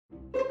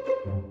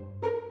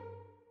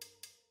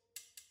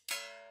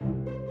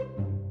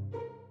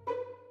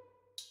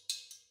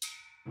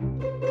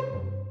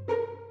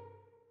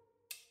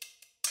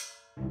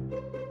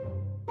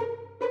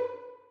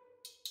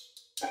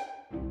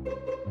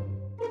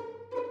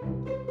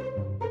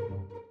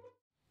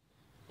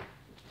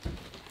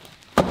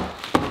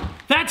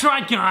That's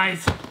right,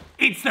 guys.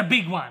 It's the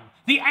big one.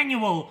 The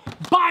annual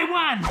buy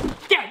one,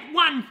 get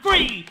one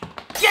free.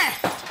 Yes!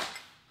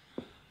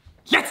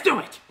 Let's do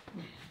it.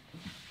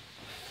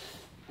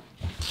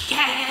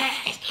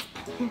 Yes!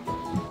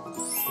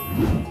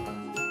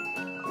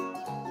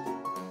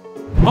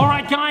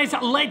 Alright guys,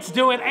 let's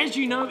do it. As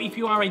you know, if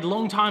you are a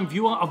long-time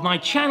viewer of my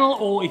channel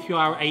or if you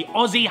are a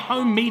Aussie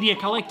home media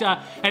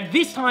collector, at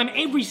this time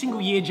every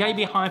single year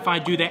JB Hi-Fi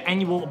do their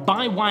annual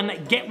buy one,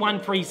 get one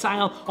free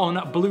sale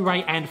on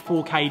Blu-ray and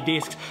 4K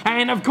discs.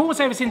 And of course,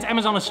 ever since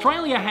Amazon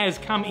Australia has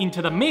come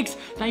into the mix,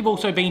 they've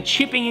also been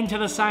chipping into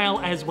the sale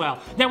as well.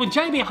 Now with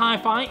JB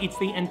Hi-Fi, it's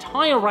the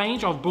entire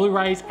range of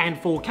Blu-rays and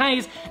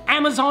 4Ks.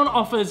 Amazon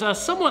offers a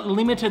somewhat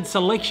limited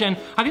selection.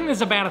 I think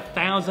there's about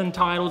 1,000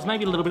 titles,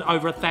 maybe a little bit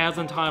over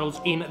 1,000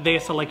 titles in their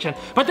selection.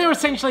 But they're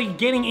essentially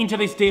getting into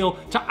this deal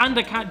to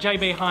undercut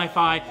JB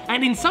Hi-Fi,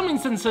 and in some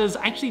instances,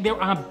 actually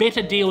there are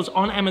better deals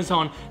on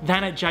Amazon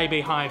than at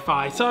JB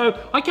Hi-Fi.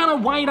 So I kind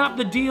of weighed up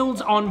the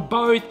deals on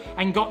both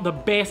and got the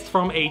best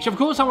from each. Of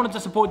course, I wanted to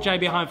support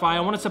JB Hi-Fi.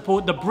 I want to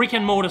support the brick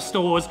and mortar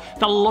stores,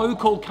 the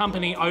local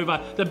company over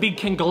the big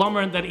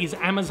conglomerate that is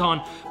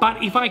Amazon.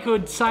 But if I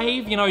could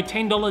save, you know,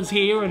 $10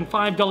 here and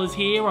 $5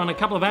 here on a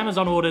couple of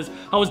Amazon orders,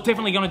 I was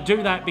definitely going to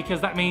do that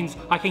because that means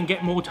I can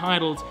get more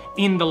titles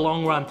in the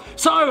long run.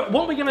 So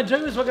what we're going to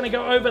do is we're going to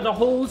go over the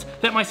hauls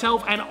that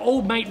myself and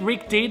old mate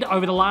Rick did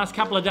over the last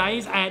couple of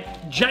days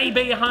at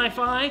JB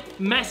Hi-Fi,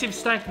 massive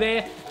stack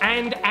there,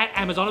 and at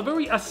Amazon,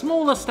 a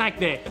smaller stack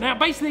there. Now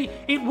basically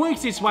it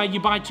works this way: you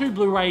buy 2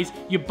 Blu-rays,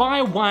 you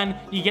buy one,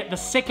 you get the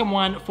second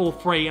one for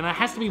free, and it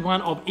has to be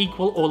one of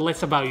equal or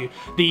lesser value.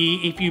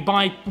 If you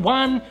buy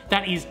one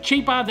that is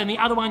cheaper than the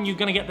other one, you're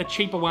going to get the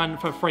cheaper one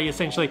for free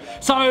essentially.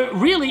 So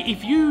really,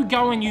 if you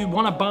go and you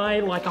want to buy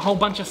like a whole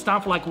bunch of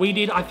stuff like we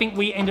did, I think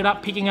we ended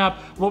up picking up,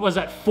 what was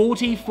that,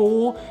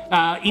 44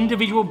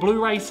 individual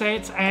Blu-ray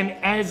sets, and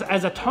as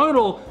a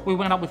total we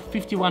went up with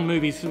 51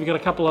 movies because we got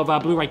a couple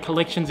of Blu-ray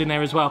collections in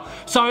there as well.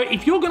 So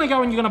if you're going to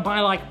go and you're going to buy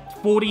like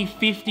 40,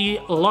 50,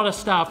 a lot of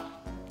stuff,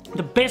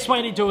 the best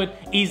way to do it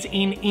is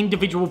in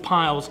individual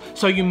piles.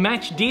 So you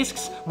match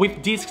discs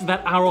with discs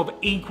that are of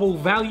equal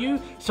value,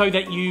 so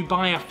that you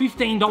buy a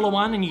 $15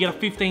 one and you get a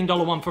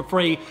 $15 one for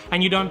free,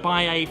 and you don't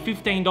buy a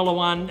 $15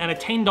 one and a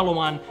 $10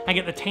 one and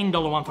get the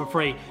 $10 one for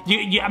free.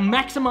 You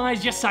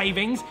maximize your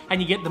savings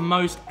and you get the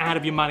most out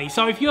of your money.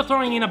 So if you're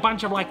throwing in a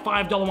bunch of like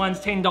 $5 ones,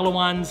 $10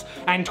 ones,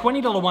 and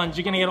 $20 ones,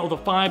 you're gonna get all the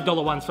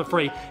 $5 ones for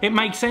free. It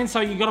makes sense,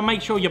 so you gotta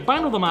make sure you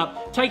bundle them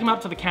up, take them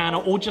up to the counter,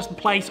 or just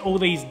place all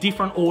these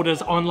different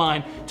orders online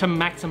to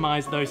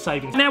maximize those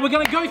savings. Now we're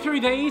going to go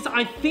through these.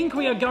 I think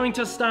we are going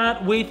to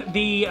start with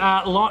the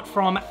lot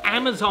from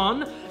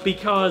Amazon,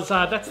 because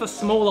that's the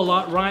smaller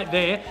lot right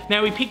there.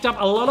 Now we picked up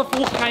a lot of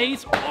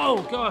 4Ks.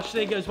 Oh gosh,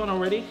 there goes one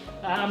already.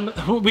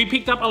 We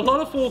picked up a lot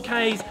of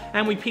 4Ks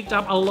and we picked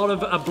up a lot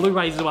of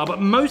Blu-rays as well,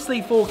 but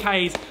mostly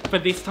 4Ks for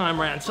this time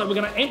around. So we're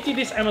going to empty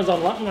this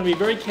Amazon lot. I'm going to be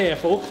very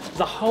careful. There's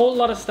a whole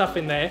lot of stuff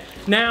in there.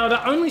 Now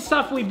the only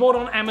stuff we bought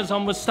on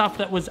Amazon was stuff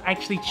that was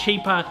actually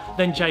cheaper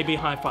than JB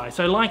Hi-Fi.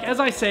 So like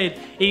as I said,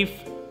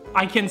 if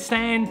I can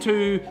stand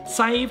to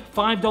save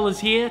 $5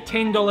 here,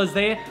 $10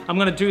 there, I'm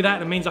gonna do that.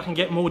 It means I can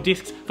get more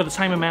discs for the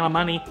same amount of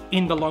money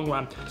in the long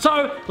run.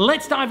 So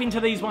let's dive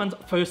into these ones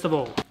first of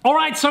all. All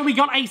right, so we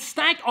got a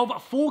stack of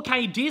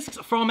 4K discs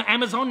from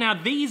Amazon.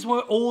 Now these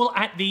were all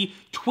at the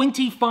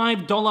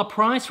 $25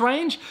 price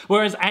range,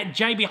 whereas at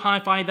JB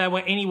Hi-Fi they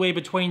were anywhere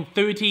between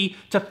 $30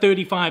 to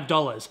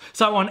 $35.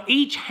 So on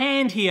each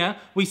hand here,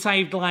 we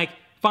saved like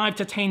 $5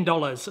 to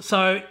 $10.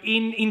 So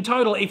in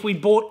total, if we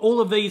bought all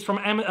of these from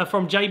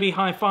JB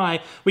Hi-Fi,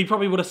 we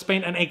probably would have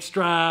spent an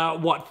extra,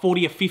 what,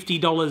 $40 or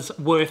 $50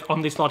 worth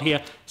on this lot here.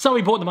 So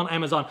we bought them on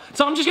Amazon.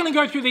 So I'm just gonna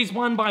go through these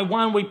one by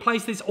one. We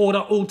placed this order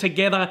all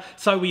together.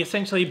 So we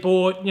essentially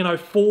bought, you know,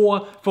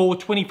 4 for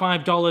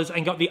 $25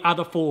 and got the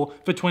other 4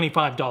 for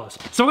 $25.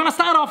 So we're gonna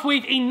start off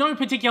with, in no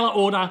particular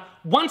order,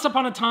 Once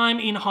Upon a Time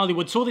in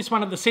Hollywood. Saw this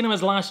one at the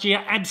cinemas last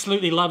year,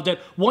 absolutely loved it.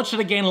 Watched it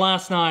again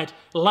last night,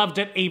 loved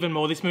it even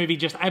more. This movie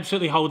just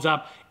absolutely holds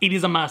up. It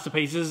is a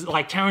masterpiece. This is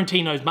like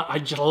Tarantino's, I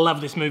just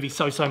love this movie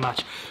so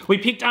much. We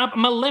picked up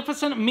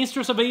Maleficent,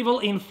 Mistress of Evil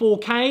in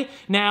 4K.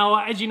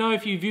 Now, as you know,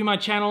 if you view my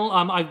channel,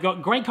 I've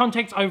got great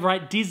contacts over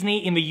at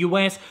Disney in the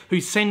US who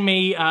send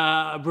me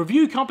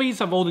review copies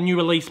of all the new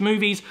release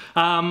movies.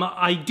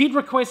 I did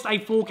request a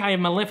 4K of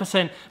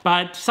Maleficent,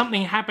 but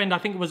something happened. I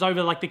think it was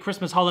over like the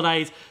Christmas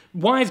holidays.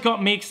 Wires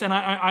got mixed and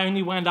I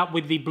only wound up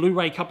with the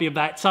Blu-ray copy of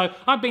that. So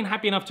I've been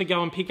happy enough to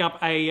go and pick up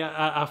a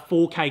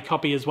 4K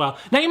copy as well.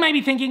 Now you may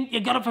be thinking, you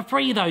got it for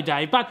free though,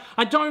 Dave, but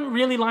I don't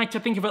really like to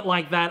think of it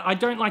like that. I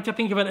don't like to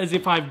think of it as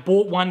if I've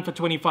bought one for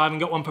 25 and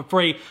got one for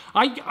free.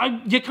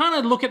 You kind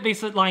of look at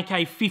this at like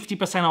a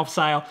 50% off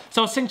sale.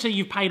 So essentially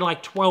you've paid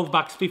like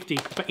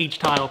 $12.50 for each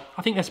title.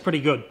 I think that's pretty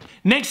good.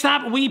 Next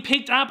up, we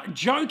picked up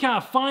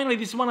Joker. Finally,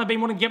 this is one I've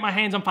been wanting to get my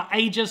hands on for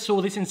ages.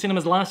 Saw this in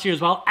cinemas last year as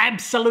well.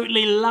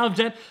 Absolutely loved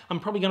it. I'm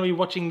probably going to be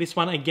watching this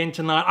one again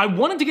tonight. I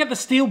wanted to get the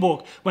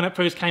Steelbook when it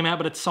first came out,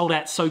 but it sold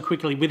out so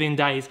quickly within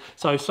days.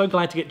 So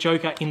glad to get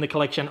Joker in the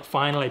collection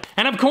finally.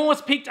 And of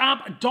course, picked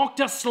up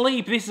Dr.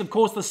 Sleep. This is of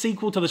course the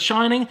sequel to The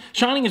Shining.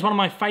 Shining is one of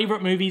my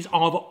favorite movies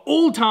of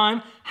all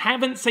time.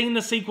 Haven't seen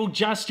the sequel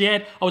just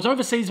yet. I was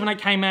overseas when it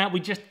came out. We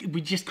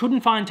just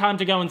couldn't find time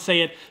to go and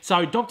see it.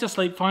 So Dr.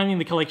 Sleep finally in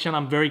the collection.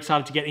 I'm very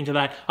excited to get into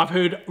that. I've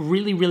heard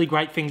really, really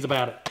great things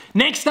about it.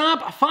 Next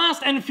up,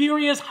 Fast and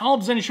Furious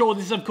Hobbs and Shaw.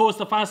 This is of course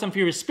the Fast and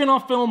Furious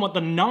spin-off film, the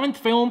 9th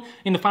film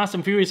in the Fast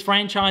and Furious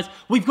franchise.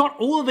 We've got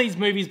all of these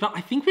movies, but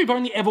I think we've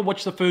only ever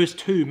watched the first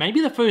 2, maybe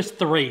the first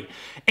 3.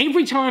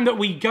 Every time that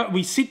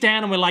we sit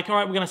down and we're like, all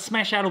right, we're gonna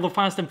smash out all the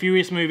Fast and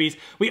Furious movies,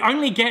 we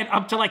only get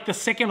up to like the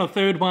 2nd or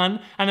 3rd one,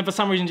 and then for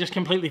some reason just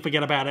completely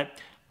forget about it.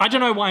 I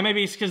don't know why,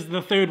 maybe it's because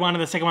the 3rd one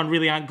and the 2nd one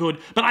really aren't good,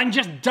 but I'm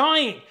just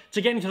dying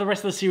to get into the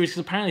rest of the series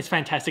because apparently it's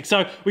fantastic.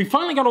 So we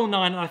finally got all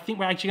 9, and I think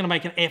we're actually going to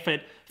make an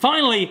effort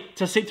finally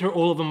to sit through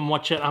all of them and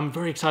watch it. I'm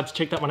very excited to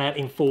check that one out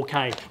in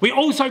 4K. We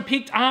also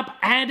picked up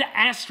Ad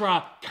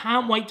Astra.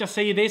 Can't wait to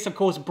see this. Of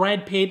course,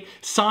 Brad Pitt,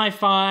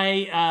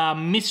 sci-fi,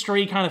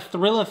 mystery kind of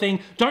thriller thing.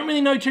 Don't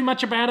really know too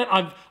much about it.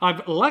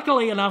 I've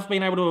luckily enough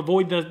been able to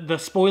avoid the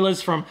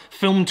spoilers from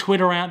film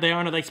Twitter out there.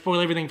 I know they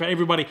spoil everything for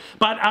everybody,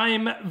 but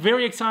I'm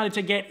very excited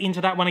to get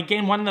into that one.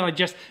 Again, one that I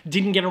just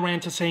didn't get around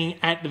to seeing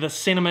at the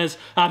cinemas.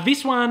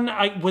 This one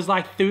was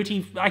like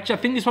 30, actually I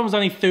think this one was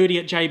only 30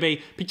 at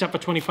JB, picked up for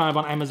 25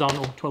 on Amazon,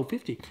 or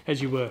 12.50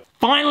 as you were.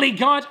 Finally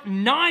got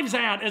Knives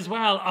Out as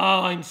well.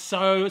 Oh, I'm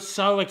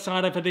so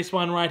excited for this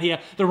one right here.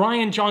 The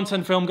Rian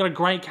Johnson film, got a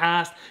great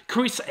cast.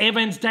 Chris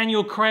Evans,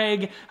 Daniel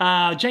Craig,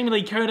 Jamie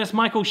Lee Curtis,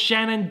 Michael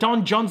Shannon,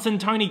 Don Johnson,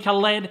 Tony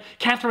Collette,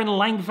 Catherine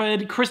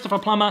Langford, Christopher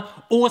Plummer.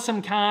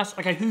 Awesome cast,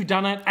 like a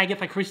whodunit,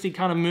 Agatha Christie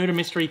kind of murder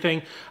mystery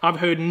thing. I've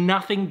heard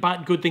nothing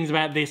but good things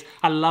about this.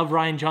 I love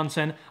Rian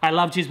Johnson. I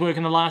loved his work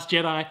in The Last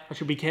Jedi. I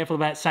should be careful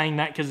about saying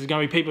that because there's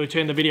going to be people who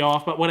turn the video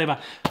off, but whatever.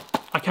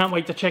 I can't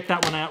wait to check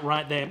that one out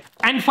right there.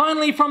 And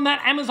finally, from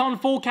that Amazon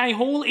 4K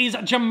haul is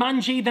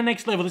Jumanji: The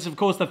Next Level. This is, of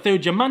course, the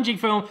 3rd Jumanji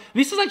film.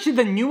 This is actually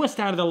the newest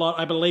out of the lot,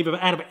 I believe,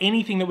 out of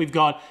anything that we've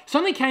got. It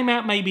only came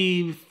out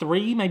maybe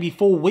 3, maybe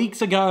 4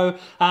 weeks ago,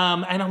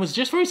 and I was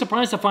just very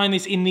surprised to find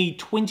this in the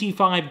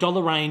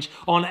 $25 range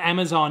on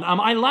Amazon.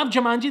 I love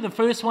Jumanji, the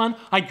first one.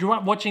 I grew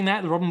up watching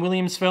that, the Robin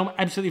Williams film,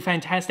 absolutely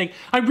fantastic.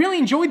 I really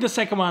enjoyed the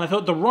second one. I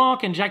thought The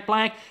Rock and Jack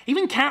Black,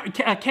 even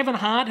Kevin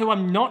Hart, who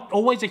I'm not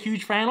always a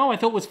huge fan of, I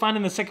thought was fun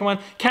in the second one.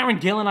 Karen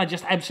Gillan, I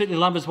just absolutely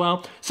love as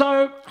well.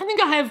 So I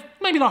think I have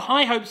maybe the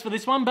high hopes for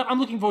this one, but I'm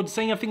looking forward to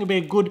seeing it. I think it'll be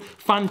a good,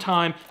 fun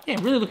time. Yeah,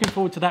 really looking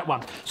forward to that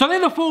one. So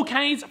they're the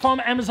 4Ks from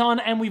Amazon,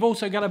 and we've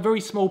also got a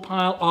very small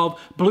pile of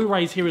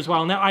Blu-rays here as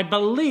well. Now, I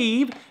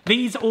believe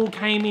these all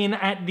came in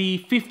at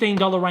the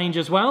 $15 range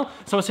as well.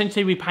 So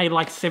essentially, we paid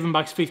like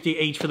 $7.50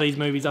 each for these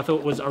movies. I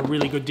thought it was a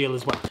really good deal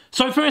as well.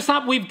 So first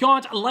up, we've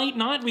got Late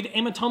Night with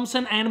Emma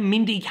Thompson and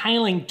Mindy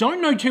Kaling.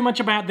 Don't know too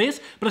much about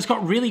this, but it's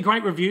got really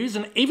great reviews,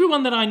 and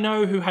everyone that I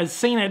know who has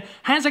seen it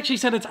has actually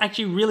said it's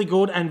actually really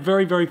good and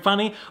very, very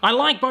funny. I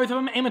like both of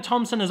them. Emma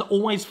Thompson is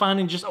always fun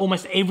in just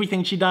almost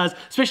everything she does,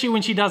 especially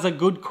when she does a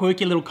good,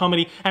 quirky little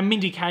comedy, and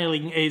Mindy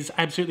Kaling is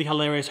absolutely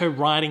hilarious. Her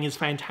writing is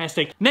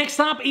fantastic. Next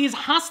up is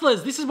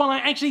Hustlers. This is one I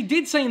actually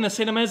did see in the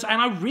cinemas,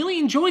 and I really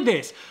enjoyed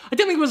this. I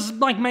didn't think it was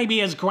like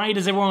maybe as great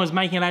as everyone was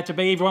making it out to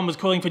be. Everyone was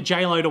calling for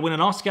J-Lo to win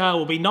an Oscar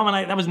or be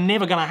nominated. That was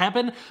never going to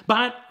happen,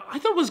 but I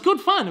thought it was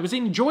good fun. It was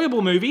an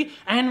enjoyable movie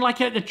and like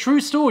a true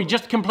story,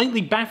 just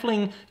completely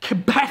baffling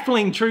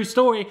true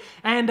story.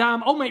 And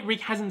old mate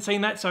Rick hasn't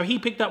seen that, so he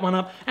picked that one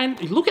up. And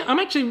I'm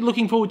actually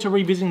looking forward to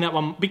revisiting that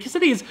one because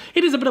it is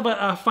a bit of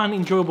a fun,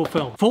 enjoyable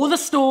film. For the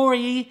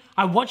story,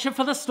 I watch it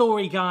for the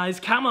story, guys.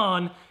 Come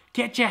on.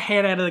 Get your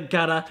head out of the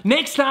gutter.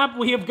 Next up,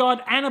 we have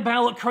got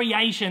Annabelle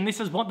Creation. This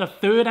is what, the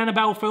 3rd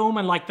Annabelle film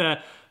and like the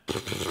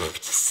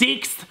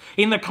 6th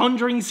in the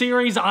Conjuring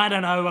series. I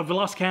don't know, I've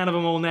lost count of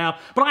them all now.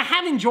 But I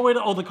have enjoyed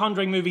all the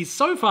Conjuring movies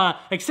so far,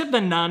 except The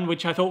Nun,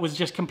 which I thought was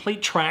just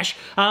complete trash.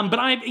 But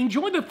I've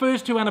enjoyed the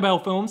first 2 Annabelle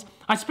films.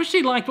 I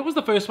especially liked, what was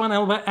the first one?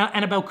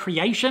 Annabelle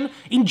Creation.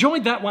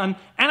 Enjoyed that one.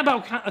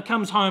 Annabelle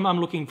Comes Home, I'm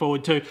looking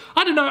forward to.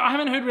 I don't know, I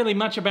haven't heard really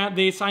much about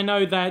this. I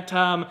know that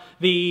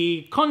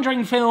the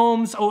Conjuring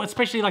films, or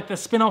especially like the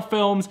spin-off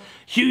films,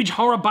 huge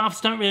horror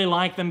buffs don't really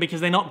like them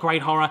because they're not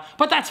great horror.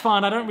 But that's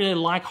fine, I don't really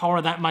like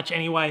horror that much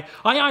anyway.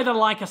 I either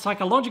like a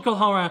psychological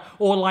horror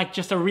or like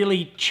just a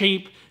really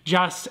cheap,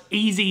 just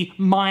easy,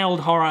 mild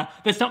horror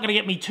that's not going to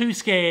get me too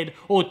scared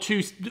or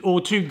too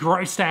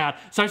grossed out.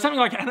 So something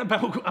like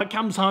Annabelle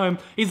Comes Home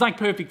is like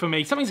perfect for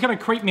me. Something's going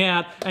to creep me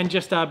out and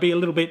just be a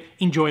little bit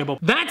enjoyable.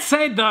 That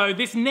said though,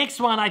 this next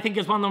one I think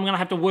is one that I'm going to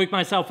have to work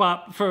myself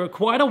up for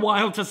quite a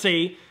while to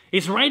see.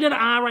 It's rated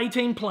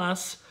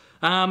R18+.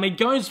 It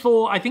goes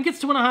for, I think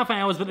it's 2.5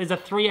 hours, but there's a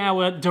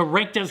 3-hour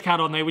director's cut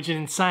on there, which is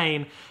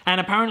insane. And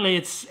apparently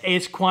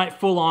it's quite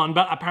full on,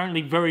 but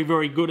apparently very,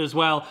 very good as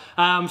well.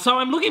 So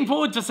I'm looking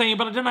forward to seeing it,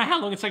 but I don't know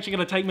how long it's actually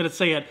going to take me to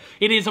see it.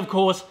 It is, of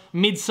course,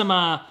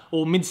 Midsummer,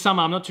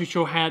 I'm not too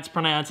sure how it's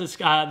pronounced. It's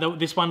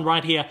this one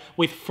right here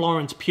with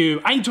Florence Pugh.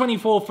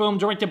 A24 film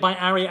directed by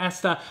Ari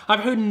Aster.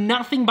 I've heard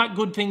nothing but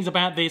good things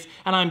about this,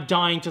 and I'm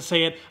dying to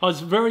see it. I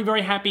was very,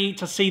 very happy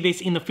to see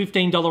this in the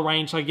 $15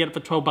 range, so I get it for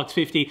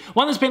 $12.50.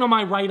 One that's been on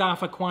my radar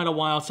for quite a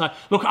while, so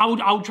look,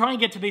 I'll try and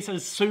get to this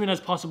as soon as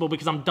possible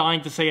because I'm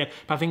dying to see it,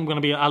 but I think I'm going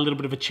to be a little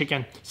bit of a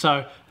chicken,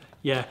 so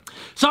yeah.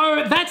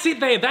 So that's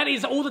it there. That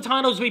is all the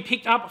titles we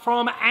picked up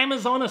from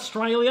Amazon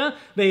Australia.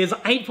 There's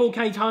 8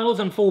 4K titles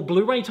and 4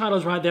 Blu-ray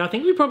titles right there. I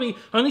think we probably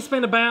only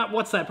spent about,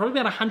 what's that?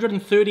 Probably about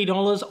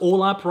 $130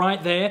 all up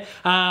right there.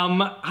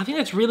 I think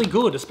that's really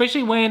good,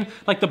 especially when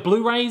like the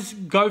Blu-rays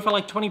go for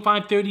like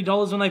 $25,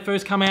 $30 when they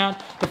first come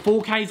out. The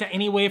 4Ks are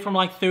anywhere from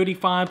like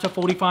 $35 to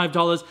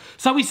 $45.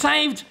 So we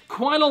saved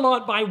quite a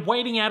lot by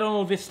waiting out on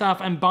all this stuff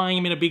and buying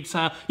them in a big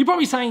sale. You're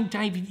probably saying,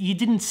 Dave, you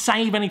didn't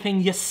save anything.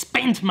 You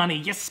spent money.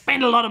 You spent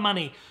a lot of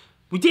money.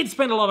 We did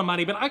spend a lot of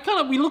money, but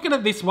we look at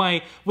it this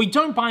way. We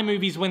don't buy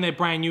movies when they're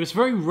brand new. It's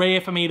very rare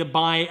for me to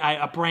buy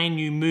a brand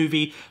new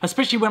movie,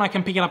 especially when I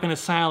can pick it up in a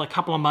sale a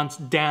couple of months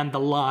down the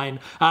line.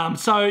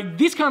 So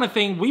this kind of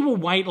thing, we will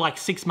wait like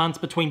 6 months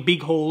between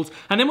big hauls,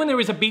 and then when there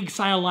is a big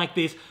sale like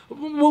this,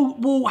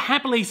 we'll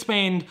happily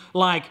spend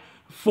like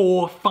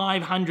 $400,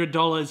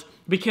 $500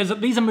 because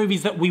these are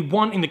movies that we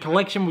want in the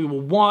collection, we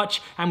will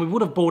watch, and we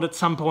would have bought at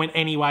some point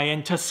anyway.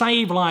 And to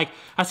save like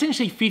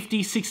essentially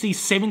 50, 60,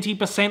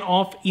 70%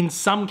 off in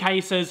some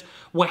cases,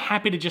 we're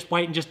happy to just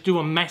wait and just do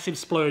a massive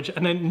splurge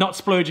and then not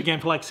splurge again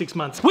for like 6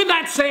 months. With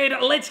that said,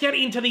 let's get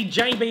into the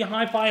JB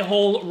Hi-Fi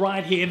haul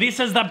right here.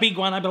 This is the big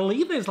one. I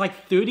believe there's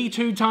like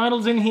 32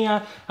 titles in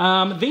here.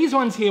 These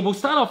ones here, we'll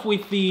start off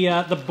with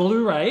the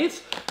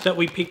Blu-rays that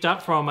we picked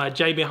up from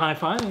JB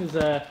Hi-Fi.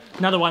 There's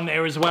another one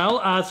there as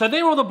well. So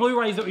they're all the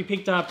Blu-rays that we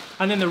picked up,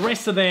 and then the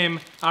rest of them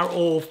are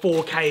all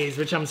 4Ks,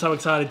 which I'm so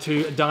excited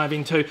to dive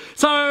into.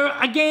 So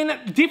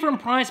again,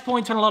 different price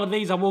points on a lot of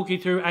these. I'll walk you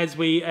through as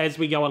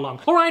we go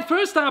along. All right,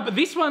 first up,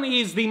 this one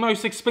is the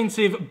most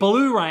expensive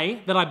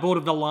Blu-ray that I bought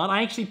of the lot.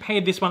 I actually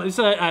paired this one. This is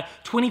a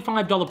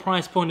 $25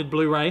 price pointed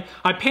Blu-ray.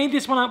 I paired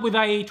this one up with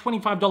a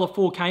 $25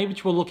 4K,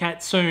 which we'll look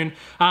at soon,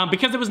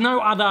 because there was no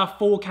other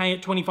 4K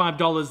at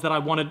 $25 that I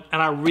wanted,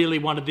 and I really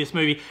wanted this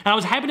movie. And I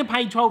was happy to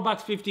pay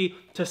 $12.50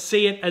 to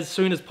see it as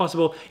soon as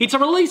possible. It's a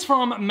release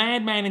from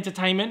Madman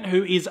Entertainment,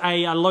 who is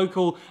a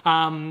local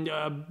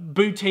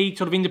boutique,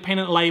 sort of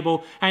independent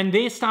label, and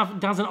their stuff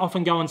doesn't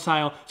often go on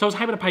sale. So I was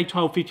happy to pay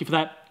 $12.50 for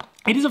that.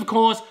 It is, of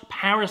course,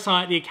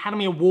 Parasite, the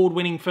Academy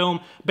Award-winning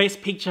film,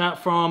 Best Picture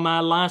from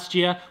last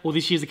year, or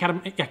this year's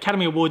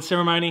Academy Awards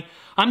ceremony.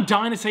 I'm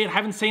dying to see it,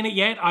 haven't seen it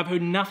yet. I've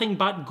heard nothing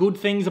but good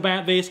things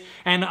about this,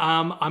 and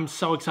I'm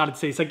so excited to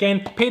see this.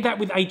 Again, paired that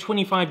with a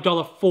 $25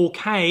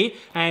 4K,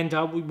 and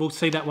we'll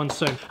see that one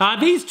soon.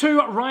 These two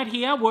right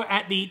here were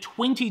at the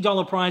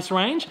 $20 price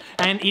range,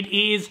 and it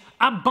is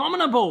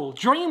Abominable,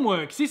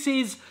 DreamWorks. This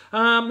is, no,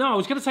 I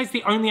was going to say it's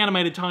the only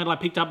animated title I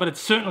picked up, but it's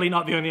certainly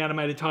not the only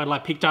animated title I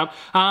picked up.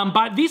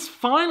 But this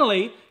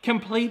finally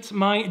completes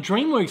my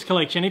DreamWorks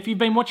collection. If you've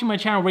been watching my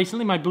channel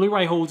recently, my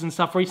Blu-ray hauls and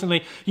stuff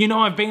recently, you know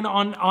I've been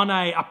on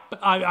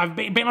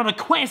a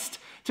quest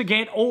to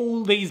get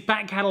all these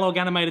back catalogue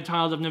animated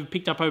titles I've never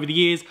picked up over the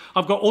years.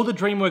 I've got all the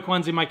DreamWorks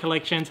ones in my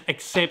collections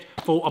except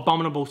for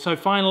Abominable. So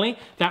finally,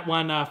 that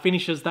one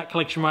finishes that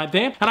collection right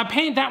there. And I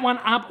paired that one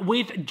up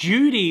with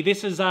Judy.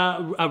 This is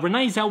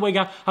Renee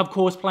Zellweger, of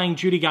course, playing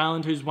Judy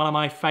Garland, who's one of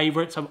my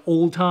favorites of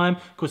all time.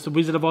 Of course, The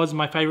Wizard of Oz is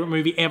my favorite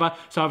movie ever.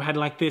 So I've had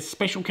like this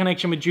special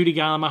connection with Judy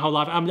Garland my whole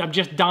life. I'm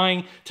just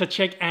dying to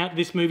check out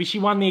this movie. She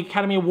won the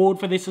Academy Award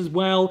for this as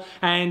well.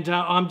 And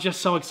I'm just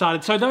so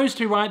excited. So those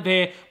two right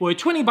there were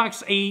 20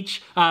 bucks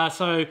each,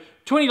 so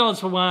 $20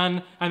 for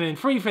one, and then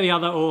free for the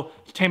other, or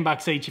 10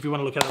 bucks each if you want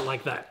to look at it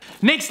like that.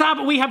 Next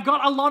up, we have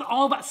got a lot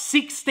of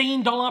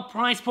 $16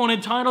 price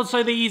pointed titles.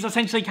 So these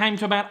essentially came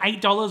to about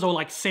 $8 or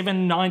like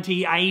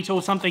 $7.98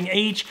 or something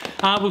each.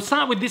 We'll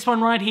start with this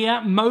one right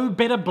here, Mo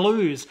Better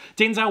Blues.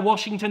 Denzel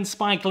Washington,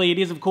 Spike Lee. It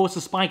is, of course,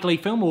 a Spike Lee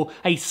film, or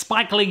a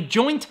Spike Lee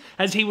joint,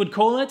 as he would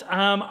call it.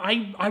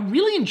 I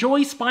really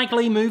enjoy Spike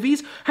Lee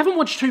movies. Haven't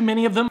watched too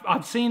many of them.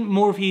 I've seen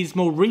more of his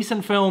more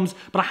recent films,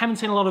 but I haven't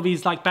seen a lot of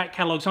his like back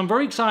catalogue. So I'm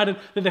very excited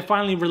that they're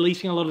finally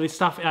releasing a lot of this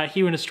stuff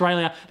here in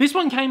Australia. This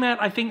one came out,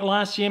 I think,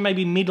 last year,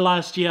 maybe mid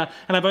last year,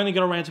 and I've only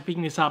got around to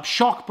picking this up.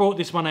 Shock brought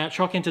this one out,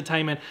 Shock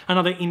Entertainment,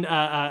 another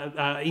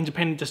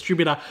independent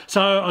distributor.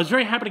 So I was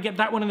very happy to get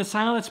that one in the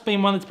sale. It's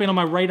been one that's been on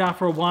my radar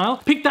for a while.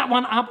 Picked that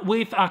one up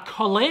with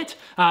Colette,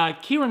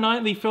 Keira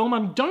Knightley film. I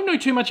don't know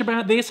too much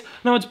about this.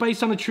 No, it's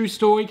based on a true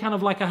story, kind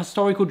of like a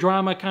historical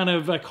drama, kind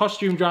of a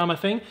costume drama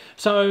thing.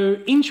 So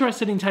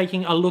interested in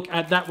taking a look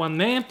at that one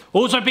there.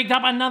 Also picked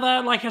up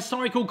another like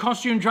historical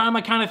costume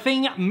drama kind of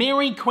thing,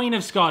 Mary, Queen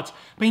of Scots.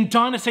 Been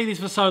dying to see this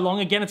for so long.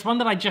 Again, it's one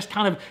that I just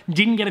kind of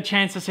didn't get a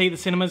chance to see at the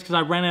cinemas because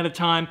I ran out of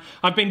time.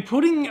 I've been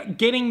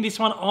getting this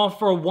one off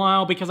for a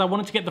while because I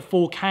wanted to get the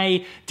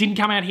 4K. Didn't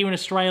come out here in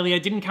Australia,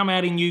 didn't come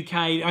out in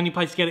UK. The only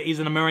place to get it is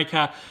in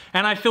America.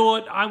 And I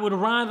thought I would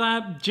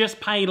rather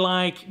just pay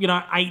like, you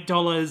know,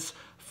 $8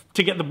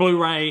 to get the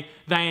Blu-ray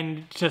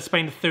than to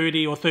spend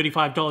 $30 or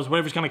 $35,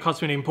 whatever it's going to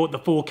cost me to import the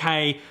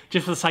 4K,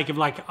 just for the sake of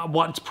like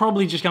what's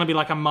probably just going to be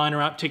like a minor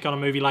uptick on a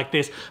movie like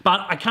this.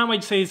 But I can't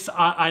wait to see this.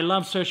 I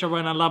love Saoirse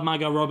Ronan, I love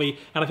Margot Robbie,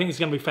 and I think it's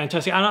going to be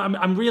fantastic. And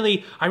I'm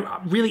really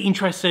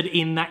interested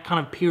in that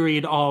kind of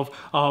period of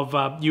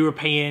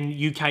European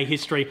UK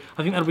history.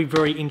 I think that'll be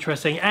very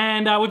interesting.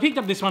 And we picked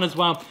up this one as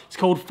well. It's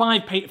called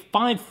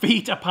 5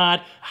 Feet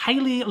Apart.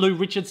 Haley Lou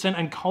Richardson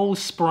and Cole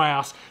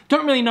Sprouse.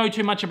 Don't really know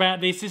too much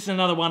about this. This is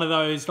another one of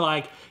those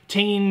like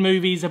teen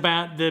movies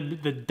about the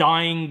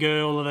dying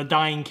girl or the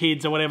dying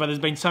kids or whatever. There's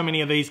been so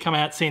many of these come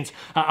out since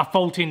A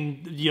Fault in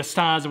Your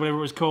Stars or whatever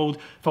it was called,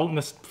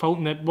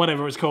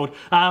 whatever it was called.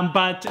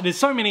 But there's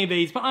so many of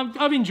these, but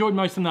I've enjoyed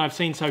most of them that I've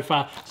seen so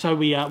far, so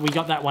we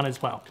got that one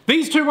as well.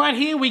 These two right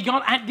here we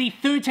got at the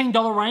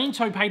 $13 range,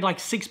 so we paid like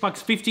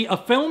 $6.50 a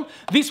film.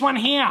 This one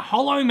here,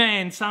 Hollow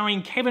Man,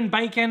 starring Kevin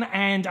Bacon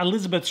and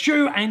Elizabeth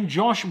Shue and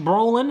Josh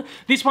Brolin.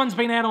 This one's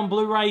been out on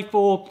Blu-ray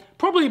for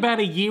probably about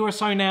a year or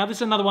so now. This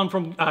is another one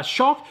from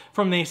Shock,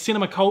 from their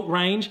Cinema Cult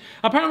range.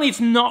 Apparently it's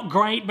not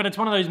great, but it's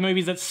one of those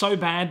movies that's so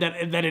bad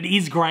that it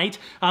is great.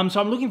 So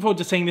I'm looking forward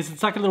to seeing this.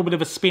 It's like a little bit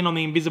of a spin on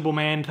the Invisible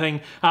Man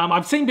thing.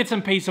 I've seen bits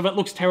and pieces of it.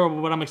 Looks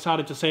terrible, but I'm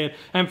excited to see it.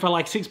 And for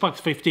like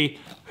 $6.50,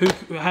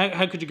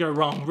 how could you go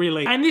wrong,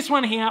 really? And this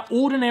one here,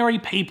 Ordinary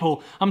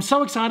People. I'm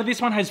so excited.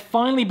 This one has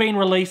finally been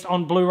released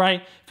on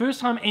Blu-ray. First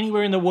time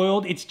anywhere in the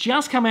world. It's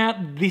just come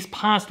out this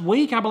past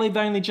week. I believe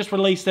they only just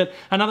released it.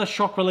 Another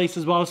Shock release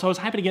as well. So I was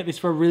happy to get this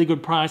for a really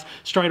good price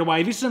straight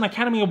away. This is an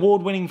Academy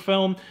Award winning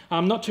film.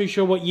 I'm not too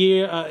sure what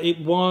year it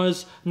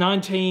was.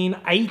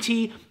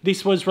 1980.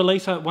 This was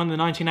released, won the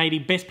 1980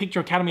 Best Picture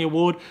Academy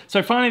Award.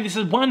 So finally, this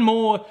is one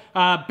more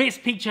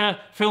Best Picture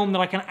film that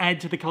I can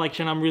add to the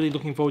collection. I'm really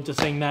looking forward to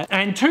seeing that.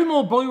 And two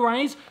more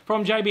Blu-rays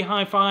from JB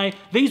Hi-Fi.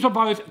 These were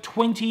both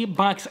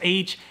 $20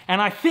 each.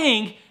 And I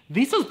think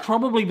this is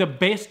probably the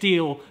best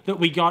deal that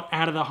we got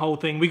out of the whole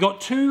thing. We got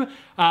two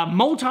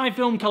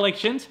multi-film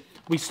collections.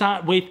 We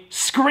start with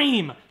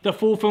Scream, the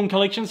 4-film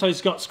collection. So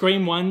it's got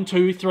Scream 1,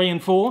 2, 3,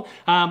 and 4.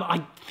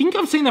 I think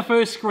I've seen the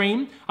first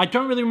Scream. I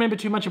don't really remember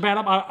too much about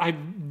it. I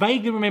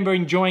vaguely remember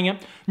enjoying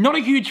it. Not a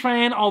huge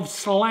fan of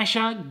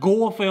slasher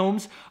gore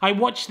films. I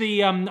watched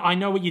the I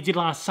Know What You Did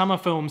Last Summer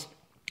films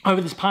over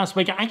this past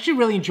week. I actually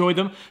really enjoyed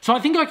them. So I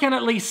think I can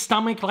at least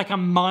stomach like a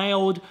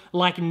mild,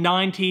 like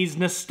 90s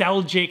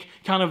nostalgic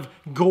kind of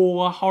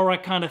gore, horror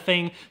kind of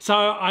thing. So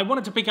I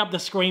wanted to pick up the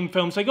Scream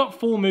film. So I got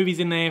 4 movies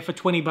in there for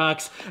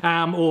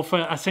 $20, or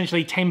for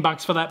essentially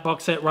 $10 for that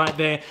box set right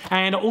there.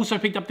 And also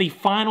picked up the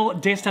Final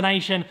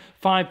Destination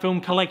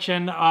 5-film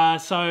collection.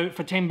 So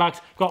for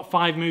 $10, got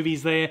 5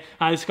 movies there.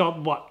 It's got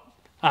what?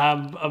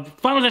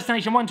 Final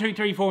Destination 1, 2,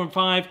 3, 4, and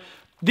 5.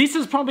 This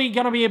is probably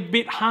going to be a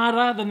bit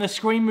harder than the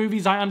Scream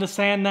movies, I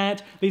understand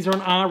that. These are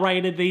an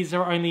R-rated, these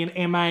are only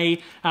an MA,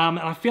 and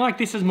I feel like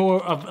this is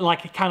more of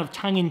like a kind of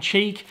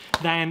tongue-in-cheek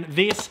than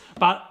this,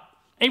 but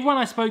everyone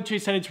I spoke to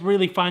said it's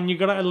really fun. You've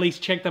got to at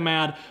least check them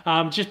out.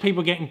 Just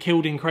people getting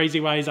killed in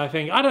crazy ways, I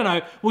think. I don't know.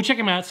 We'll check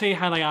them out, see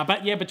how they are.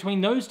 But yeah, between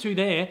those two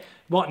there,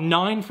 what,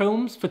 9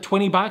 films for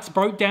 $20?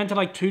 Broke down to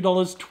like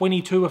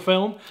 $2.22 a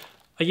film.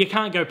 You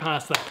can't go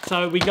past that.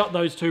 So we got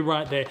those two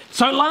right there.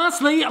 So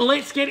lastly,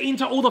 let's get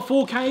into all the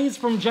 4Ks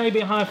from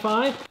JB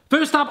Hi-Fi.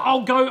 First up,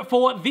 I'll go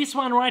for this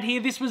one right here.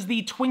 This was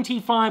the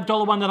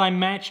 $25 one that I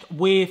matched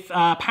with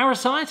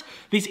Parasite.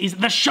 This is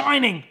The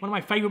Shining, one of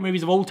my favorite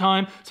movies of all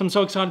time. So I'm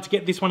so excited to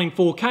get this one in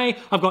 4K.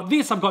 I've got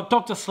this, I've got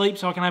Dr. Sleep,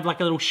 so I can have like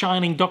a little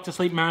Shining Dr.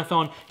 Sleep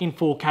marathon in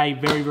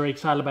 4K. Very, very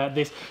excited about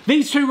this.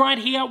 These two right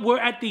here were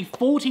at the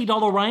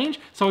 $40 range.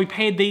 So we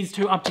paired these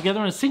two up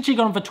together and essentially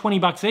got them for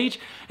 $20 each.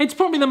 It's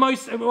probably the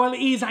most, well, it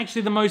is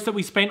actually the most that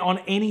we spent on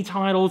any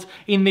titles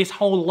in this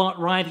whole lot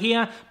right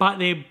here. But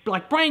they're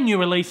like brand new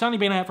release, only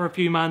been out for a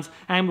few months,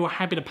 and we're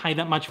happy to pay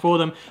that much for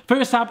them.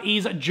 First up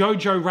is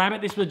Jojo Rabbit.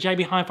 This was a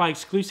JB Hi-Fi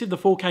exclusive, the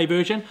 4K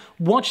version.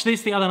 Watched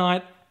this the other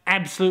night.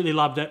 Absolutely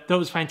loved it. That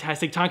was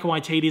fantastic. Taika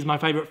Waititi is my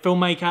favorite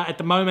filmmaker at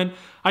the moment.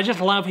 I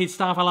just love his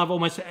stuff. I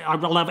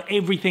love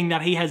everything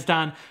that he has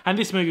done. And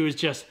this movie was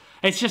just,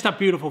 it's just a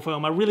beautiful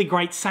film, a really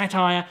great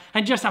satire,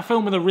 and just a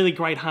film with a really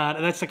great heart.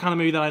 And that's the kind of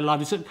movie that I love.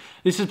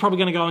 This is probably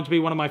going to go on to be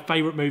one of my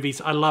favorite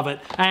movies. I love it.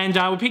 And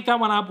we picked that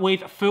one up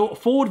with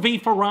Ford v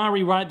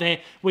Ferrari right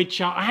there,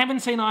 which I haven't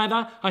seen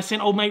either. I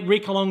sent old mate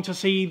Rick along to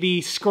see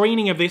the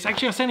screening of this.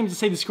 Actually, I sent him to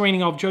see the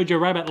screening of Jojo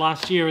Rabbit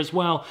last year as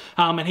well.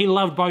 And he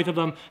loved both of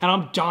them. And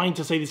I'm dying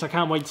to see this. I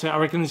can't wait to see it. I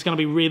reckon it's going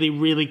to be really,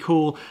 really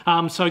cool.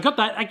 So I got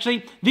that.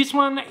 Actually, this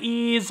one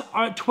is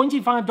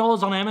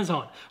 $25 on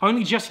Amazon.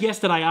 Only just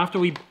yesterday after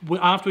we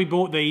after we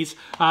bought these,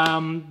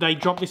 they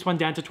dropped this one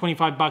down to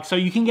 25 bucks. So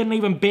you can get an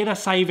even better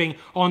saving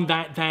on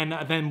that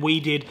than we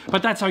did.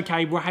 But that's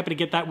okay. We're happy to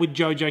get that with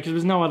JoJo because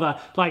there's no other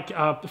like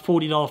 $40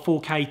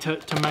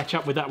 4K to match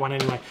up with that one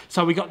anyway.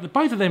 So we got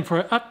both of them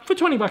for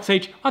 20 bucks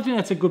each. I think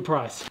that's a good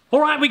price. All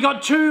right, we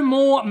got two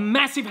more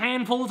massive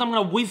handfuls. I'm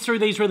going to whiz through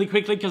these really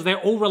quickly because they're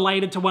all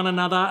related to one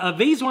another.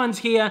 These ones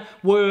here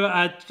were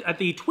at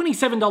the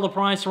 $27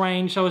 price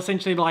range, so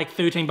essentially like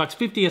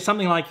 $13.50 or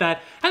something like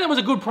that. And that was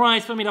a good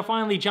price for me to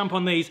finally jump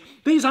on these.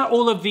 These are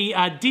all of the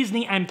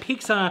Disney and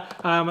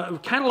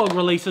Pixar catalog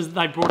releases that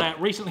they brought out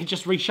recently,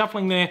 just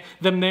reshuffling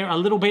them there a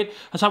little bit.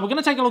 So we're going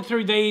to take a look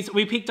through these.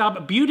 We picked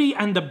up Beauty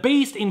and the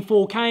Beast in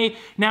 4K.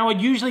 Now, I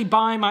usually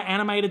buy my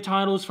animated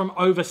titles from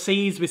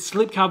overseas with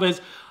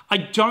slipcovers. I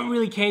don't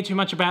really care too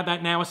much about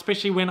that now,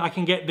 especially when I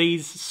can get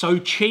these so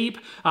cheap,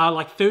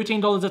 like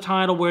 $13 a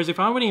title, whereas if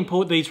I were to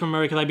import these from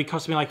America, they'd be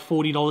costing me like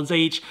 $40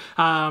 each.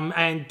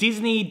 And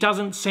Disney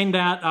doesn't send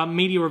out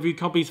media review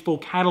copies for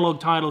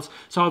catalog titles,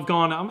 so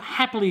I'm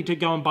happily to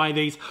go and buy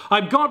these.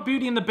 I've got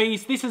Beauty and the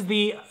Beast. This is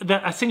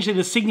essentially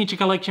the Signature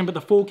Collection, but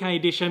the 4K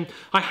edition.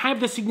 I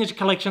have the Signature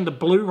Collection, the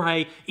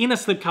Blu-ray, in a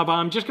slipcover.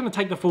 I'm just going to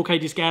take the 4K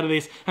disc out of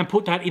this and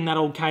put that in that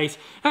old case.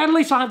 And at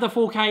least I have the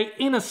 4K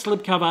in a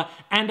slipcover,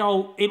 and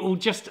it'll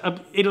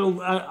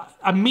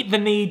omit the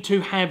need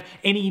to have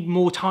any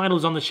more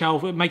titles on the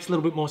shelf. It makes a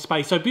little bit more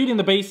space. So Beauty and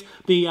the Beast,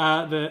 the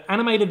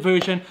animated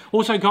version.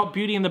 Also got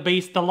Beauty and the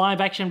Beast, the live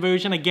action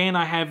version. Again,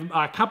 I have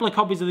a couple of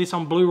copies of this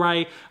on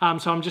Blu-ray.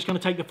 So I'm just going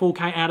to take the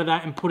 4K out of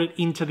that and put it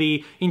into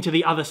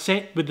the other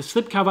set with the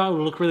slipcover. It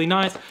will look really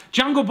nice.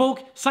 Jungle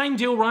Book, same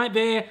deal right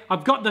there.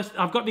 I've got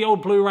the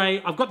old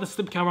Blu-ray. I've got the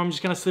slipcover. I'm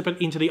just going to slip it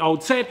into the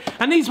old set.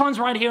 And these ones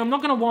right here, I'm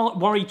not going to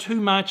worry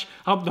too much.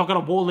 I'm not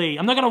going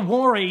to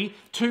worry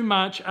too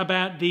much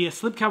about the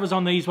slipcovers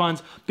on these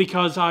ones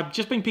because I've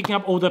just been picking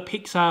up all the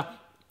Pixar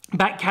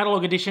back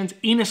catalogue editions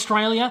in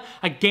Australia.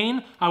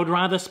 Again, I would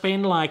rather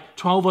spend like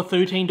 $12 or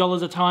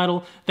 $13 a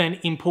title than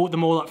import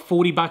them all at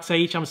 40 bucks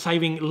each. I'm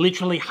saving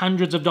literally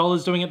hundreds of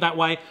dollars doing it that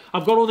way.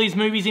 I've got all these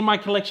movies in my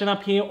collection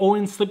up here, all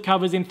in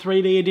slipcovers, in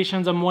 3D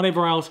editions and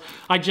whatever else.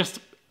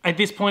 At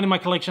this point in my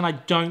collection, I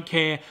don't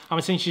care. I'm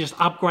essentially just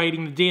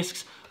upgrading the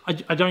discs.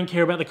 I don't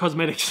care about the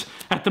cosmetics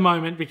at the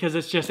moment because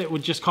it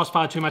would just cost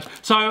far too much.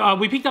 So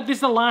we picked up, this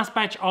is the last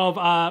batch of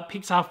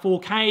Pixar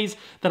 4Ks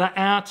that are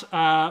out.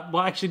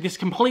 Well, actually, this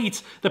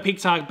completes the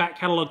Pixar back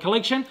catalogue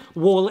collection.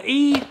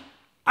 Wall-E,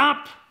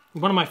 Up,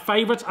 one of my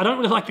favorites. I don't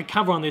really like the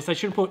cover on this. They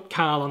should have put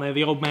Carl on there,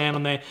 the old man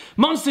on there.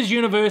 Monsters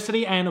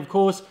University, and of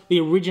course, the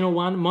original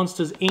one,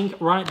 Monsters, Inc.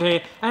 right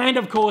there. And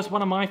of course,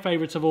 one of my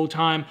favorites of all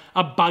time,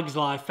 A Bug's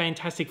Life.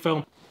 Fantastic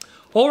film.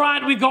 All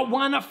right, we've got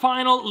one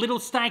final little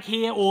stack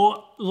here,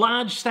 or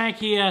large stack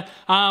here.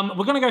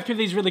 We're going to go through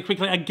these really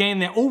quickly. Again,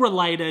 they're all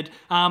related.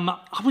 I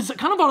was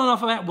kind of on and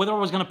off about whether I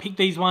was going to pick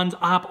these ones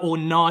up or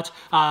not,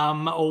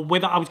 or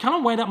whether I was kind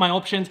of weighing up my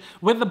options,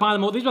 whether to buy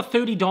them all. These were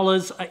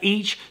 $30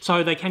 each,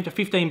 so they came to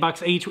 15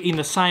 bucks each in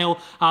the sale.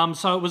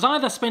 So it was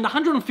either spend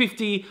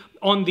 $150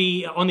 on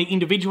the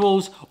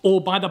individuals, or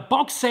buy the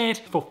box set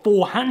for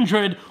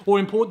 $400, or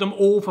import them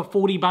all for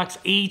 40 bucks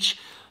each.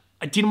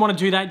 I didn't want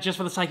to do that just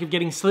for the sake of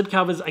getting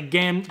slipcovers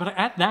again, but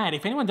at that,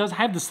 if anyone does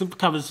have the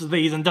slipcovers of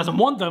these and doesn't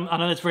want them, I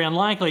know that's very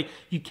unlikely,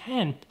 you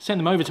can send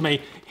them over to me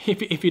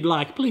if you'd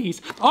like,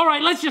 please. All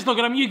right, let's just look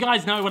at them. You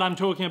guys know what I'm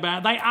talking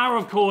about. They are,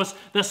 of course,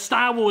 the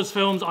Star Wars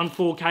films on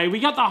 4K.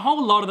 We got the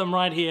whole lot of them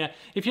right here.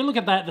 If you look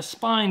at that, the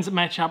spines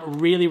match up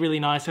really,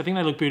 really nice. I think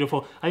they look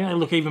beautiful. I think they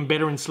look even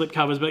better in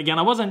slipcovers, but again,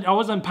 I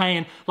wasn't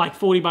paying like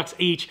 40 bucks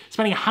each,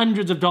 spending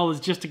hundreds of dollars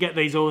just to get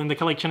these all in the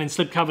collection in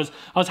slipcovers.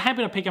 I was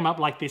happy to pick them up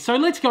like this. So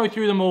let's go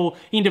through them all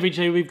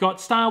individually. We've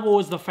got Star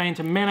Wars The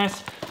Phantom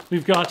Menace.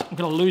 We've got, I'm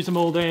going to lose them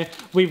all there.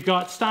 We've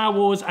got Star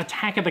Wars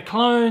Attack of the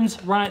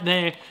Clones right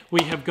there.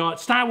 We have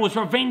got Star Wars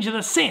Revenge of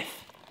the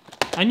Sith,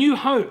 A New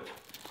Hope,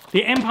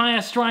 The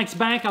Empire Strikes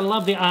Back. I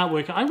love the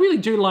artwork. I really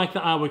do like the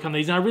artwork on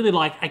these, and I really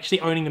like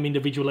actually owning them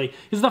individually.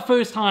 This is the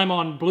first time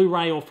on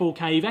Blu-ray or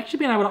 4K you've actually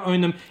been able to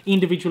own them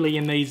individually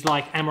in these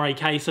like Amaray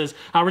cases.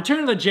 Return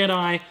of the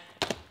Jedi,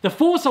 The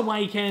Force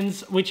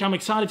Awakens, which I'm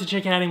excited to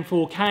check out in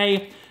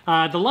 4K.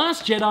 The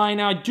Last Jedi.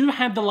 Now, I do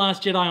have The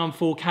Last Jedi on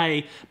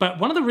 4K, but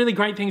one of the really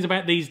great things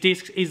about these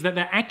discs is that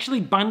they're actually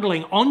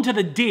bundling onto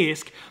the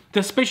disc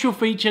the special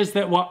features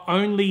that were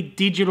only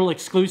digital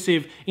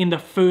exclusive in the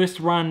first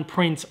run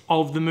prints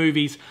of the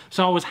movies.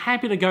 So I was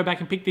happy to go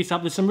back and pick this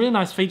up. There's some really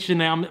nice features in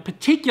there. I'm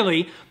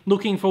particularly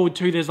looking forward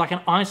to, there's like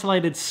an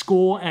isolated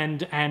score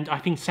and I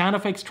think sound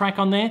effects track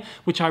on there,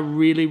 which I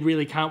really,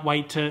 really can't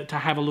wait to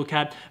have a look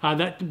at.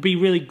 That'd be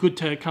really good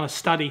to kind of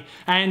study.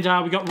 And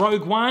we got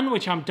Rogue One,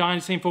 which I'm dying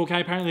to see in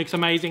 4K, apparently looks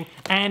amazing,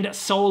 and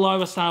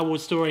Solo, A Star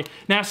Wars Story.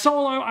 Now,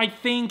 Solo, I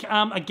think,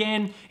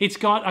 again, it's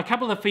got a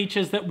couple of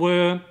features that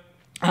were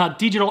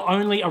digital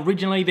only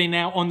originally. They're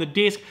now on the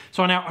disc,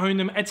 so I now own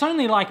them. It's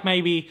only like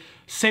maybe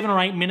 7 or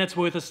 8 minutes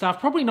worth of stuff.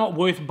 Probably not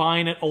worth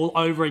buying it all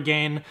over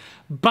again.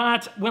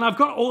 But when I've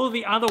got all of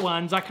the other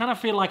ones, I kind of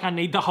feel like I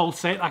need the whole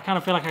set. I kind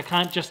of feel like I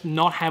can't just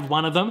not have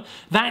one of them.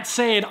 That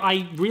said,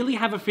 I really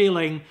have a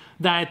feeling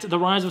that The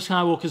Rise of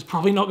Skywalker is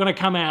probably not going to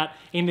come out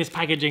in this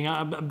packaging.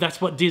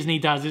 That's what Disney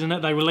does, isn't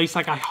it? They release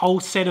like a whole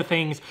set of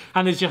things,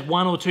 and there's just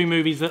 1 or 2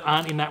 movies that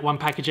aren't in that one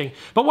packaging.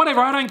 But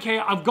whatever, I don't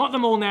care. I've got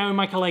them all now in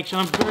my collection.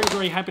 I'm very,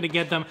 very happy to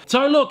get them.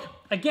 So look,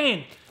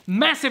 again,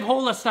 massive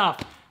haul of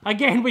stuff.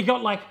 Again, we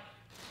got like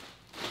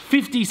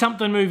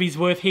 50-something movies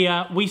worth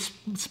here. We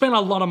spent a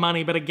lot of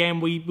money, but again,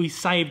 we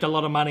saved a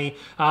lot of money.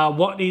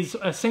 What is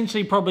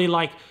essentially probably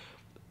like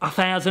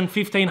 $1,000,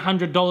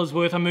 $1,500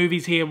 worth of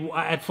movies here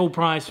at full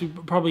price.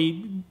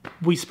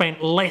 We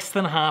spent less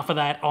than half of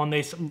that on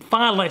this,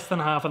 far less than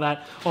half of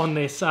that on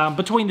this.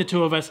 Between the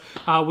two of us,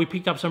 we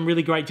picked up some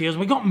really great deals.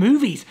 We got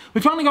movies.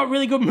 We finally got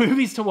really good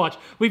movies to watch.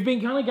 We've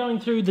been kind of going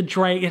through the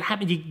drag. It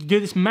happened. You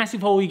do this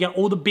massive haul. You get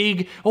all the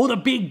big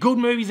good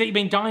movies that you've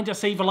been dying to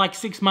see for like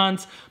 6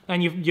 months,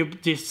 and you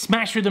just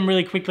smash through them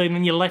really quickly, and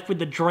then you're left with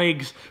the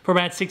dregs for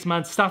about 6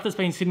 months. Stuff that's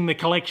been sitting in the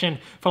collection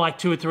for like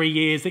 2 or 3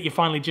 years that you're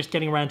finally just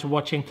getting around to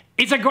watching.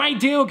 It's a great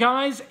deal,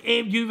 guys.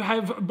 If you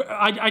have,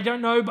 I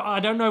don't know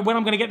when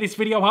I'm going to get this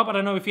video up. I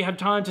don't know if you have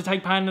time to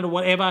take part in it or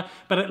whatever,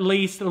 but at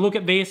least look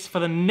at this. For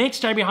the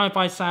next JB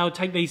Hi-Fi sale,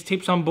 take these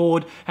tips on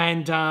board.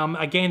 And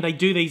again, they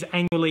do these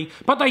annually,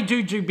 but they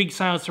do big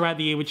sales throughout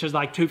the year, which is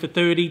like 2 for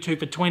 30, 2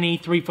 for 20,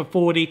 3 for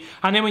 40.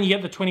 And then when you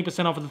get the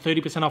 20% off or the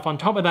 30% off on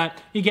top of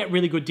that, you get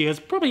really good deals,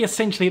 probably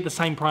essentially at the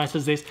same price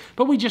as this.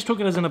 But we just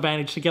took it as an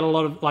advantage to get a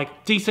lot of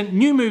like decent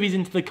new movies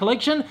into the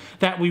collection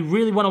that we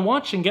really want to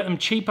watch and get them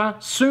cheaper,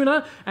 sooner.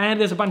 And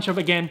there's a bunch of,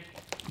 again,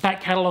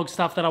 back catalogue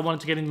stuff that I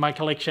wanted to get into my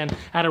collection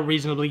at a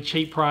reasonably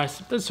cheap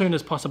price as soon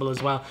as possible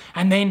as well.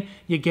 And then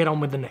you get on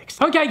with the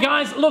next. Okay,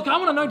 guys, look, I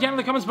want to know down in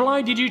the comments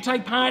below, did you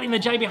take part in the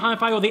JB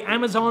Hi-Fi or the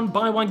Amazon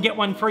buy one, get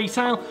one free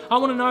sale? I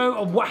want to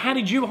know, how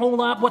did you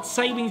haul up? What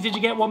savings did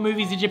you get? What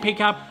movies did you pick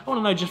up? I want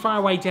to know just far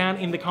away down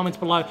in the comments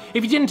below.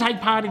 If you didn't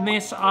take part in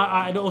this,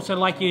 I'd also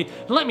like you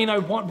to let me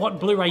know what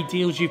Blu-ray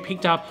deals you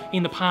picked up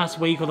in the past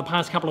week or the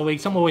past couple of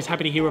weeks. I'm always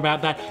happy to hear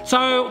about that.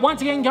 So,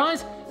 once again,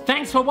 guys,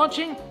 thanks for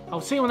watching.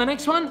 I'll see you on the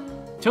next one.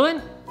 Till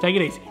then, take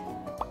it easy.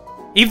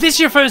 If this is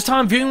your first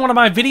time viewing one of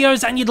my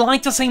videos and you'd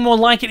like to see more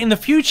like it in the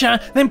future,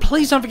 then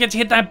please don't forget to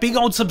hit that big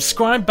old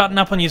subscribe button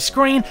up on your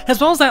screen, as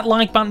well as that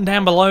like button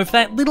down below for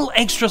that little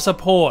extra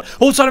support.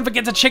 Also, don't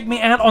forget to check me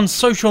out on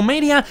social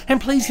media, and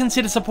please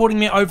consider supporting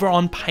me over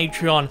on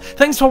Patreon.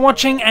 Thanks for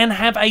watching and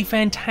have a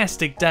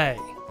fantastic day.